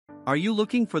Are you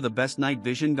looking for the best night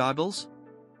vision goggles?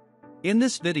 In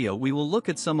this video we will look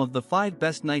at some of the 5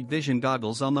 best night vision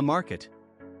goggles on the market.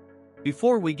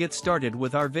 Before we get started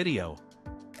with our video,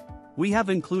 we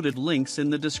have included links in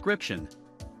the description.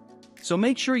 So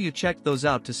make sure you check those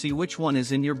out to see which one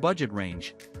is in your budget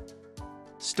range.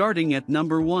 Starting at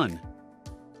number 1.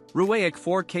 Ruwaic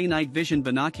 4K Night Vision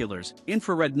Binoculars,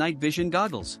 Infrared Night Vision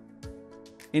Goggles.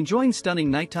 Enjoying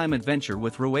stunning nighttime adventure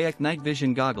with Ruwaic Night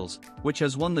Vision Goggles, which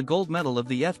has won the gold medal of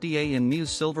the FDA and Muse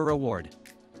Silver Award.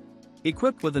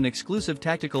 Equipped with an exclusive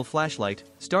tactical flashlight,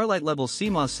 Starlight Level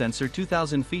CMOS sensor,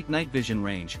 2000 feet night vision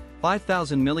range,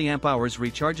 5000 mAh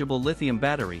rechargeable lithium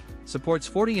battery, supports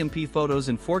 40MP photos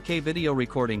and 4K video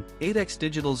recording, 8x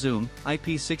digital zoom,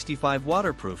 IP65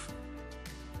 waterproof.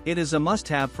 It is a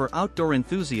must-have for outdoor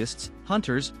enthusiasts,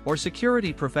 hunters, or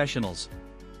security professionals.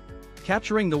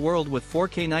 Capturing the world with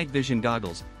 4K night vision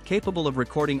goggles, capable of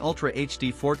recording Ultra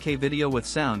HD 4K video with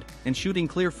sound, and shooting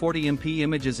clear 40MP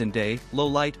images in day, low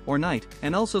light, or night,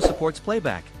 and also supports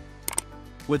playback.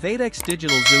 With 8x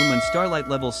digital zoom and Starlight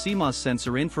Level CMOS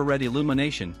sensor infrared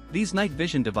illumination, these night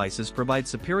vision devices provide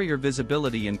superior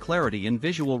visibility and clarity in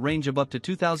visual range of up to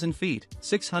 2000 feet,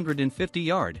 650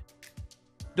 yard.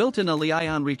 Built-in a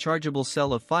Li-ion rechargeable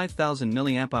cell of 5000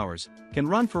 mAh, can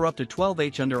run for up to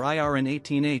 12H under IR and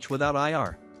 18H without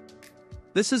IR.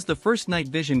 This is the first night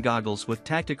vision goggles with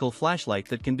tactical flashlight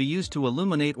that can be used to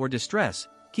illuminate or distress,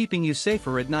 keeping you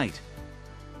safer at night.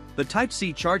 The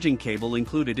Type-C charging cable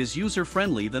included is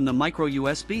user-friendly than the micro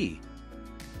USB.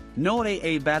 No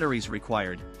AA batteries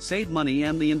required, save money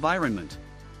and the environment.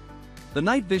 The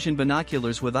night vision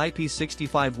binoculars with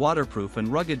IP65 waterproof and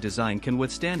rugged design can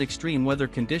withstand extreme weather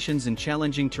conditions and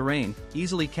challenging terrain,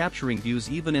 easily capturing views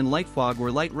even in light fog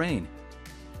or light rain.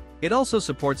 It also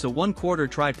supports a 1/4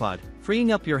 tripod,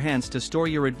 freeing up your hands to store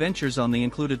your adventures on the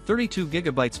included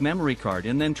 32GB memory card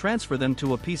and then transfer them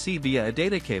to a PC via a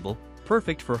data cable,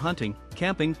 perfect for hunting,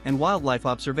 camping, and wildlife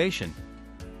observation.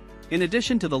 In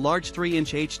addition to the large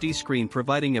 3-inch HD screen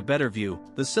providing a better view,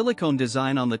 the silicone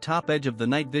design on the top edge of the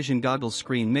night vision goggles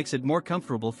screen makes it more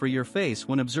comfortable for your face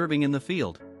when observing in the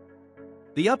field.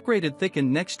 The upgraded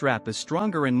thickened neck strap is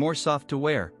stronger and more soft to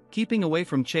wear, keeping away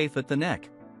from chafe at the neck.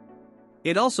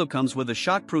 It also comes with a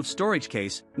shockproof storage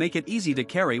case, make it easy to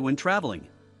carry when traveling.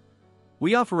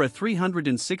 We offer a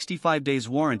 365 days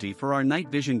warranty for our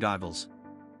night vision goggles.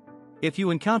 If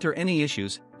you encounter any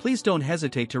issues, please don't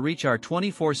hesitate to reach our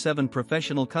 24/7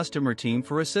 professional customer team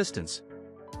for assistance.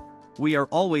 We are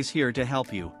always here to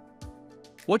help you.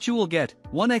 What you will get: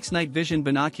 1x night vision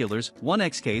binoculars,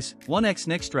 1x case, 1x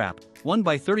neck strap,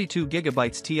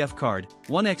 1x32GB TF card,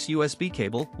 1x USB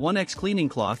cable, 1x cleaning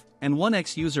cloth, and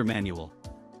 1x user manual.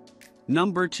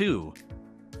 Number 2.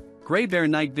 Gray Bear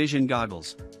Night Vision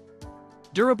Goggles.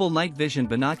 Durable night vision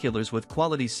binoculars with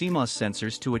quality CMOS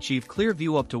sensors to achieve clear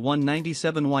view up to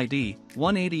 197 YD,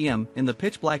 180M in the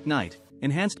pitch black night,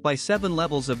 enhanced by 7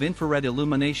 levels of infrared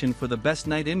illumination for the best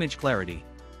night image clarity.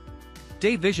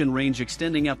 Day vision range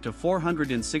extending up to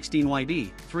 416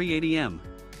 YD, 380M.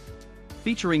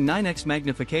 Featuring 9x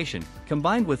magnification,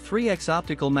 combined with 3x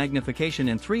optical magnification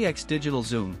and 3x digital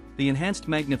zoom, the enhanced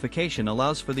magnification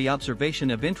allows for the observation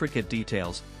of intricate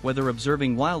details, whether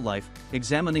observing wildlife,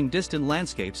 examining distant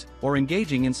landscapes, or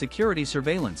engaging in security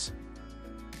surveillance.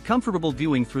 Comfortable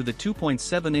viewing through the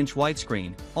 2.7-inch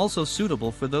widescreen, also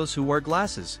suitable for those who wear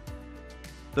glasses.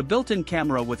 The built-in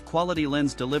camera with quality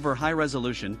lens deliver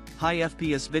high-resolution, high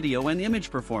FPS video and image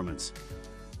performance.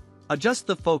 Adjust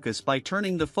the focus by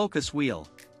turning the focus wheel.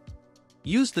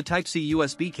 Use the Type-C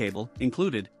USB cable,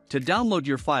 included, to download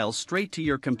your files straight to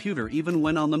your computer even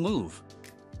when on the move.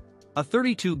 A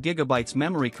 32GB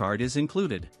memory card is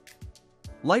included.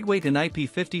 Lightweight and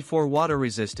IP54 water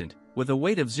resistant, with a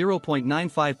weight of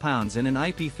 0.95 pounds and an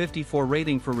IP54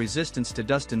 rating for resistance to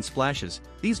dust and splashes,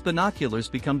 these binoculars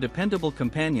become dependable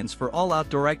companions for all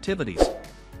outdoor activities.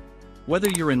 Whether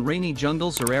you're in rainy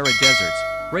jungles or arid deserts,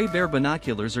 Gray Bear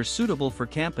binoculars are suitable for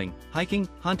camping, hiking,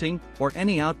 hunting, or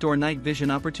any outdoor night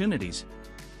vision opportunities.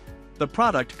 The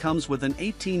product comes with an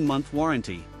 18-month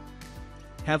warranty.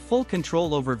 Have full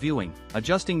control over viewing,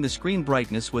 adjusting the screen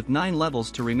brightness with 9 levels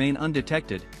to remain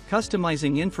undetected,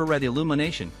 customizing infrared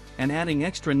illumination, and adding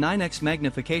extra 9x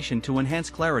magnification to enhance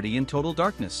clarity in total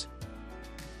darkness.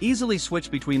 Easily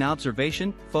switch between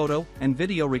observation, photo, and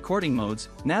video recording modes,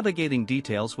 navigating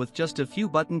details with just a few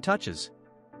button touches.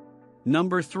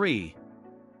 Number 3.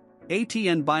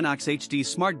 ATN Binox HD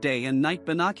Smart Day and Night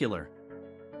Binocular.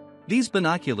 These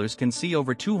binoculars can see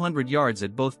over 200 yards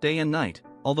at both day and night,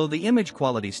 although the image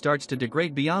quality starts to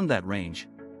degrade beyond that range.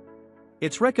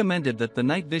 It's recommended that the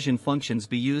night vision functions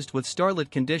be used with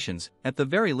starlit conditions, at the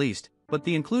very least, but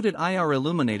the included IR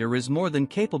illuminator is more than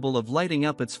capable of lighting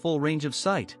up its full range of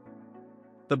sight.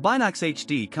 The Binocs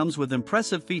HD comes with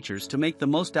impressive features to make the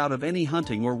most out of any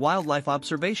hunting or wildlife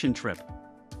observation trip.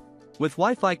 With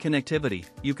Wi-Fi connectivity,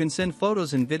 you can send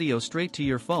photos and video straight to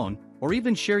your phone, or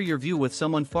even share your view with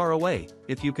someone far away,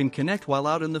 if you can connect while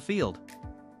out in the field.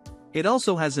 It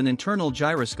also has an internal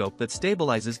gyroscope that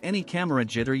stabilizes any camera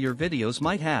jitter your videos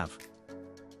might have.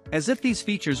 As if these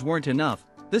features weren't enough,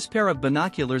 this pair of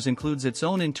binoculars includes its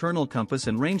own internal compass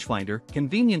and rangefinder,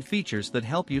 convenient features that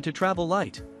help you to travel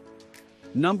light.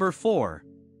 Number 4.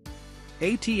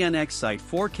 ATN X-Sight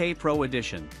 4K Pro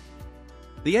Edition.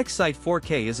 The X-Sight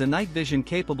 4K is a night vision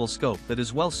capable scope that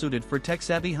is well suited for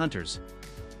tech-savvy hunters.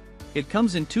 It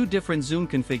comes in two different zoom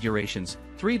configurations,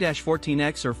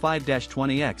 3-14x or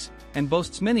 5-20x, and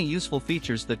boasts many useful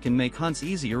features that can make hunts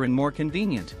easier and more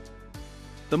convenient.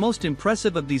 The most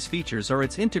impressive of these features are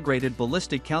its integrated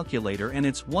ballistic calculator and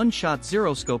its one-shot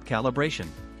zero-scope calibration.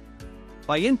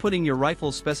 By inputting your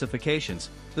rifle's specifications,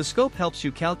 the scope helps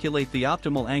you calculate the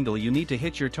optimal angle you need to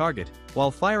hit your target,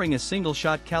 while firing a single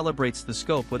shot calibrates the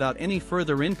scope without any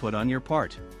further input on your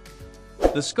part.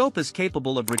 The scope is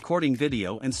capable of recording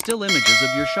video and still images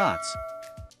of your shots.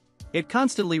 It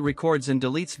constantly records and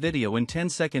deletes video in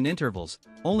 10-second intervals,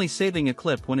 only saving a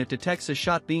clip when it detects a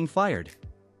shot being fired.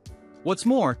 What's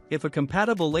more, if a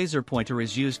compatible laser pointer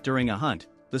is used during a hunt,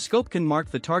 the scope can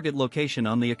mark the target location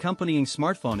on the accompanying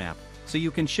smartphone app, so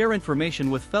you can share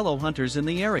information with fellow hunters in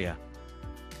the area.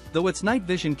 Though its night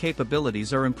vision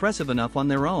capabilities are impressive enough on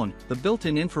their own, the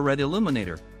built-in infrared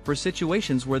illuminator, for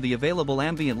situations where the available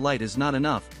ambient light is not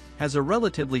enough, has a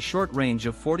relatively short range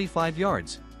of 45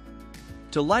 yards.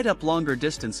 To light up longer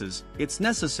distances, it's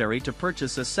necessary to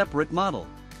purchase a separate model.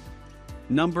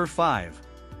 Number 5.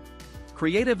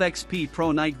 Creative XP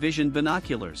Pro Night Vision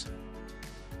Binoculars.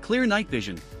 Clear night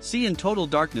vision, see in total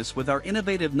darkness with our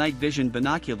innovative night vision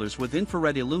binoculars with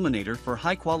infrared illuminator for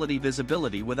high-quality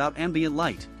visibility without ambient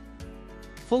light.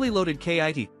 Fully loaded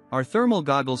kit, our thermal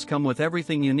goggles come with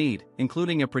everything you need,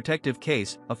 including a protective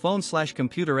case, a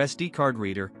phone/computer SD card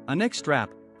reader, a neck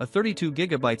strap, a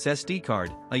 32GB SD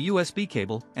card, a USB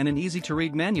cable, and an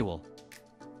easy-to-read manual.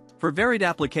 For varied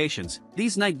applications,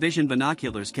 these night vision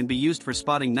binoculars can be used for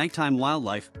spotting nighttime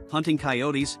wildlife, hunting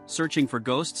coyotes, searching for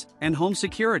ghosts, and home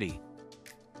security.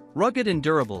 Rugged and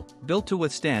durable, built to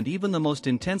withstand even the most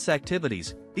intense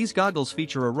activities, these goggles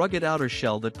feature a rugged outer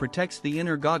shell that protects the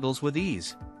inner goggles with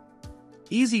ease.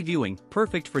 Easy viewing,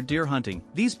 perfect for deer hunting,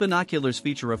 these binoculars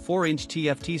feature a 4-inch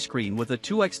TFT screen with a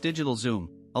 2x digital zoom,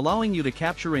 allowing you to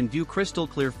capture and view crystal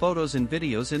clear photos and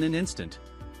videos in an instant.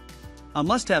 A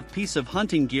must-have piece of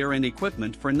hunting gear and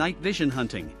equipment for night vision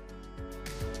hunting.